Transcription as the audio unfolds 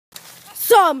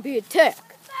Zombie attack.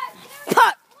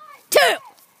 Part 2.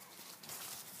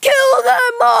 Kill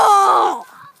them all.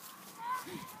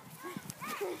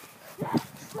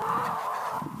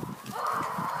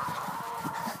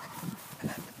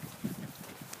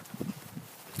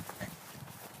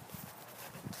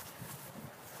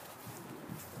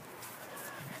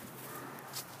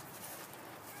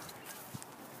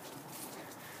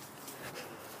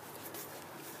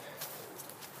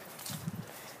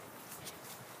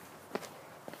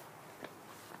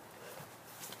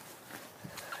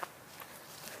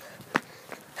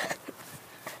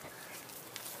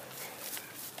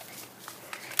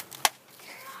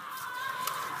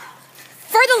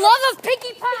 For the love of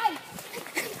Pinkie Pie!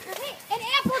 An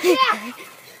Applejack!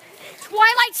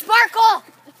 Twilight Sparkle!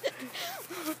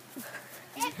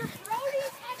 And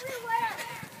pepperonis everywhere!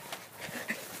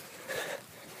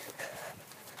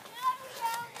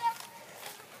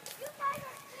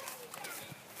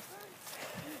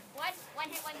 One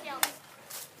hit, one kill.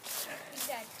 He's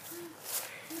dead.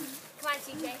 Come on,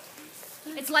 CJ.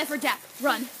 It's life or death.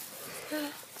 Run.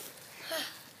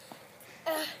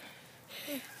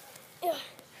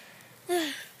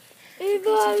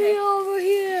 Evani over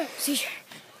here. CJ.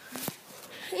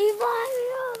 Evani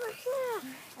over here.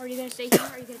 Are you gonna stay here or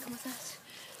are you gonna come with us?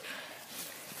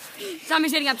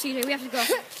 Zombie's hitting up, CJ. We have to go.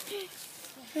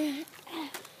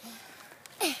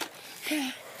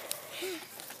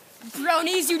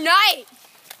 Bronies unite!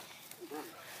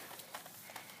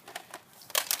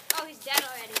 Oh, he's dead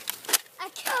already. I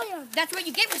kill him. That's what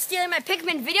you get for stealing my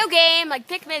Pikmin video game, like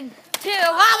Pikmin 2.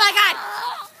 Oh my god!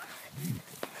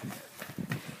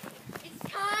 It's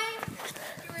time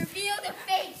to reveal the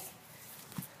face.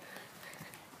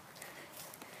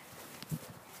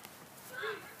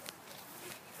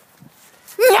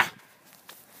 Yeah.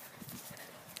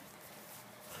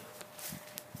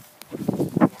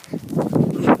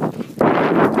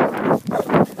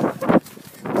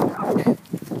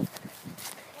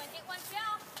 One hit, one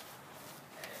kill.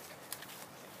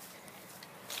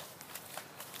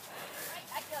 Right,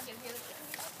 I killed him. Here, let's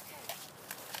go.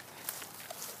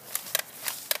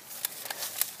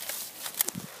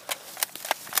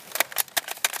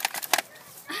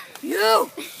 You.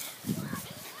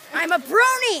 I'm a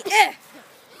brony. Eh.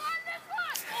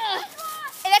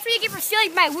 And that's what you get for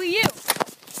stealing my Wii U.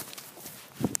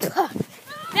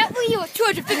 That Wii U was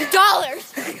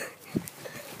 $250.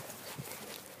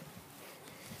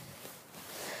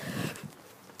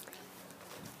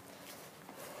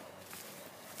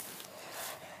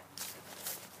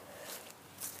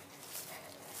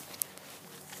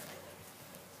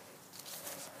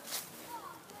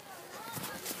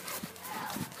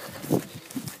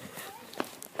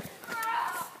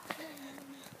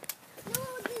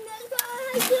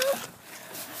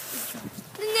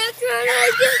 The next one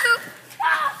I do.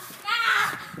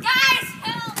 Guys,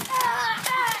 help!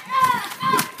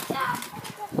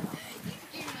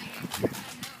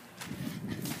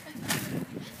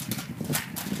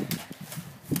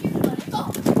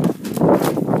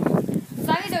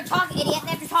 Zombies don't talk, idiot. They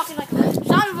have to talk in like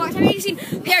zombie voice. Have you seen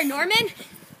Paranorman?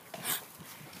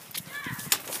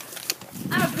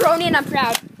 I'm a brony and I'm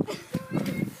proud.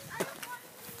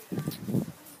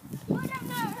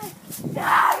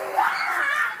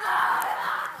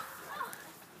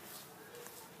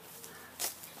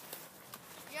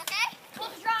 You okay?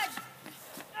 Close the garage.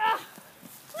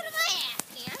 What am I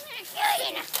asking? I'm gonna kill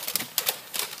you now.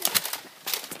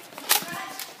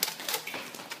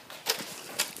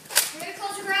 We're gonna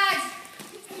close the garage.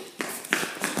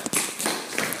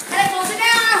 Hey, close it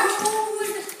down.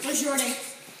 What's your name?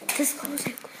 Just close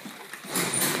it.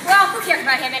 Well, who cares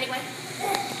about him anyway?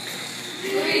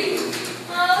 3,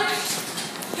 close.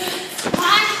 1,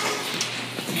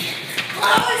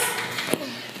 close.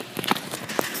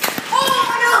 Oh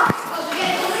no! Close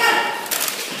again, close again.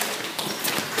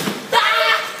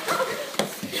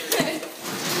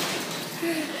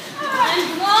 Ah!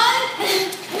 One.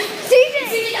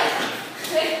 CJ, no.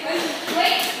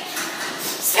 Wait.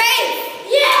 Safe.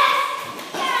 Yes.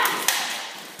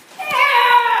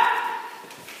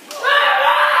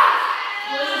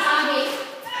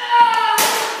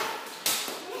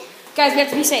 Guys, we have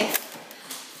to be safe.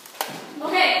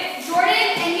 Okay, Jordan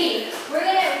and me. We're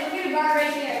gonna guard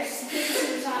right here. Just in case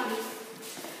there's a zombie.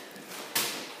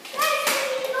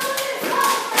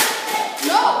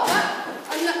 No,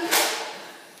 I'm not.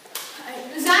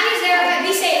 The zombie's there.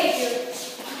 Be safe.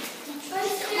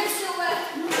 You're still wet.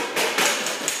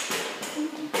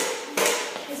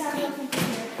 The zombie will come through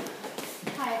here.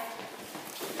 Hi.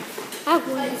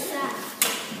 What's that?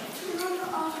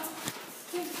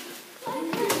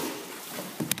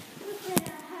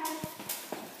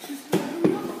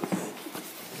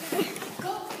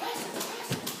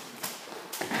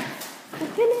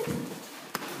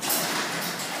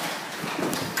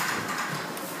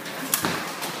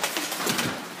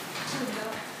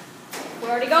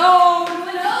 already go.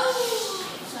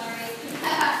 Sorry.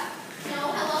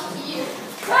 No, hello to you.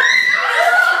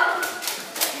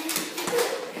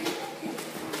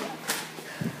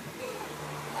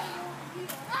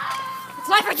 It's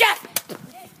life or death.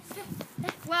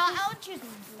 Well, I would choose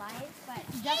life, but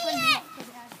definitely.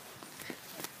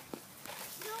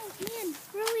 No, man,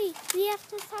 really, we have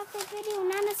to stop the video.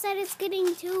 Nana said it's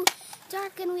getting too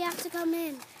dark and we have to come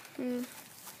in.